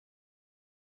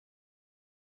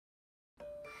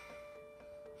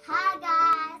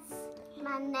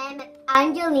My name is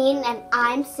Angeline and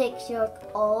I'm 6 years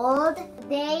old.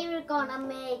 Today we're gonna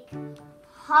make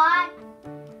hot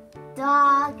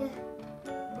dog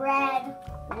bread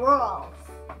rolls.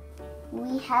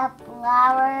 We have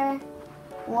flour,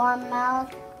 warm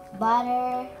milk,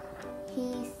 butter,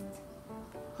 yeast,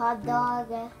 hot dog,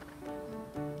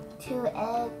 2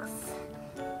 eggs,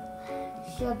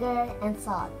 sugar, and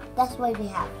salt. That's what we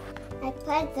have. I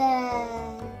put the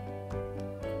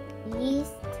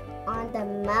yeast on the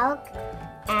milk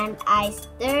and I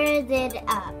stirred it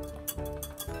up.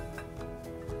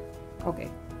 Okay.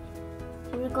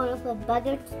 We're going to put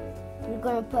butter, we're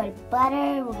going to put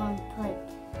butter, we're going to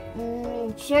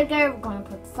put sugar, we're going to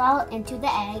put salt into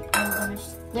the egg and we're going to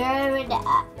stir it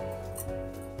up.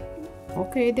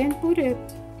 Okay, then put it.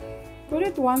 Put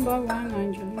it one by one,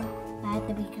 Angela. I have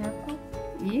to be careful.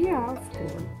 Yeah, of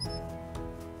course.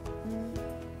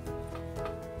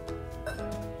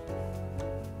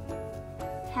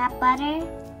 Half butter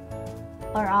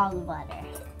or all the butter?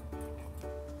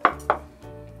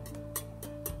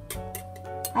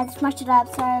 I just mashed it up,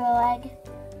 sorry the leg.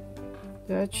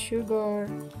 That's sugar.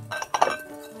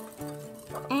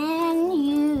 And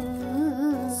you.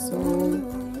 Salt.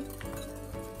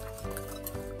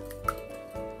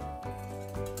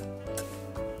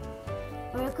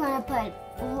 We're gonna put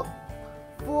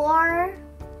 4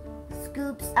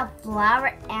 scoops of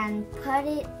flour and put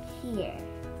it here.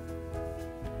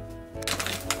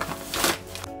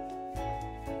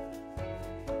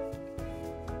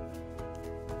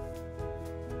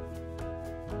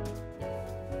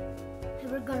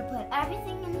 We're gonna put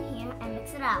everything in here and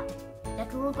mix it up.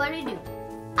 That's what we're gonna do.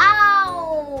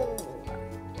 Ow!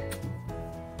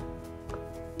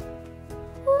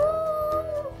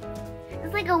 Ooh.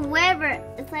 It's like a river.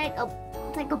 It's like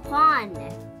a pond.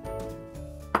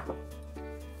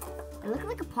 It looks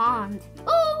like a pond.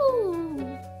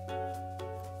 Ooh!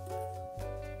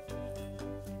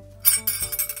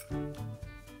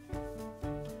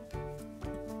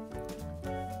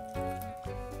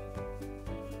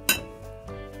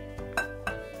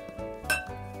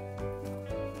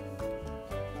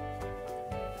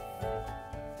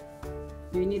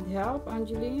 Do you need help,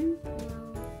 Angeline? No.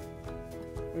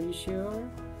 Are you sure?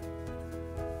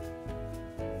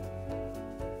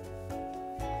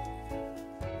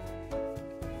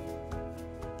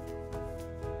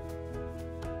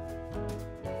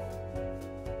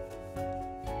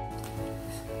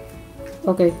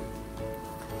 Okay.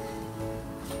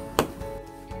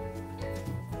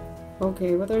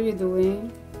 Okay, what are you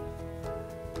doing?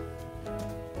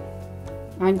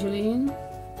 Angeline?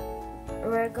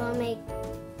 We're gonna make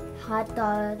hot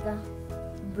dog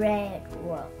bread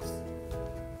rolls.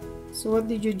 So what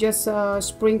did you just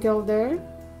sprinkle there?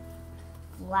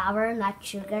 Flour, not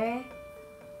sugar.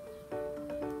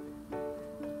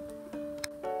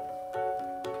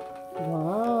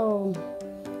 Wow.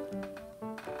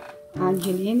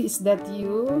 Angeline, is that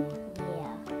you?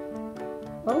 Yeah.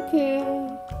 Okay.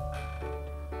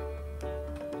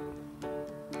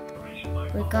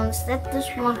 We're gonna set this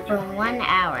one for 1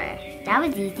 hour. That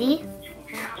was easy.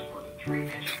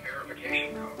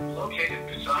 Verification code located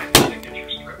beside the signature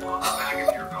strip on the back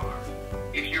of your car.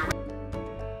 If you're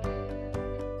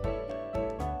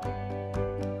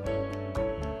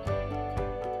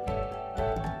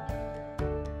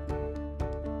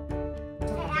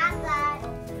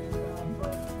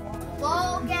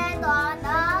Go get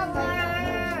another.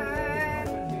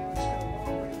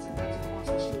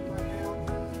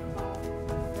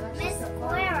 Miss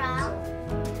Guerra.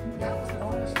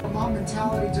 Mob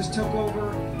mentality just took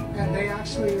over, and they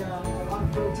actually, a lot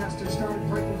of protesters started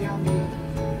breaking down the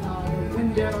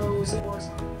windows, and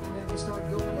then they started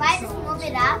going Why just move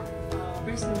it up?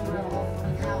 basically we're all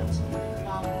running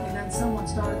out, and then someone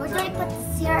started. Where do I put the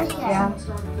syrup here? Yeah.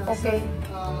 Started, Okay.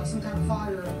 some kind of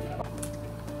fire.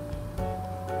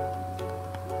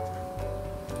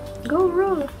 Go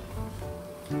roll.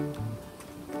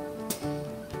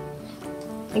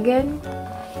 Again.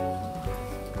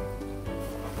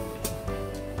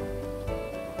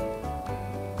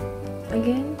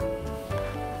 Again.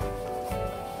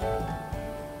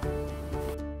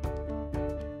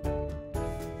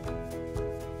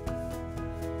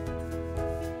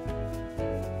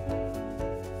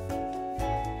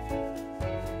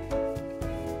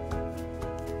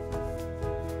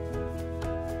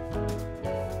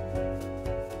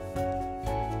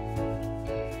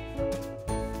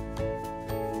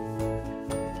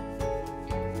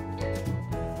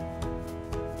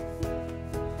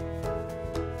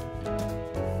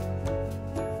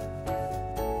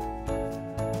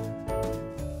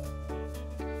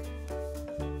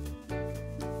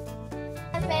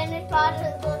 finished all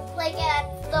the like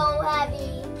it's so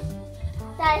heavy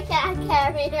that I can't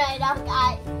carry it right now,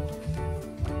 guys.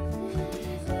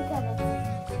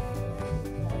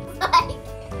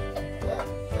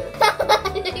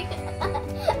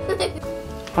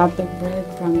 Hot dog bread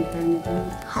from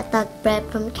Canada Hot dog bread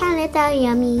from Canada,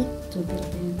 yummy. to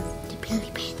Philippines.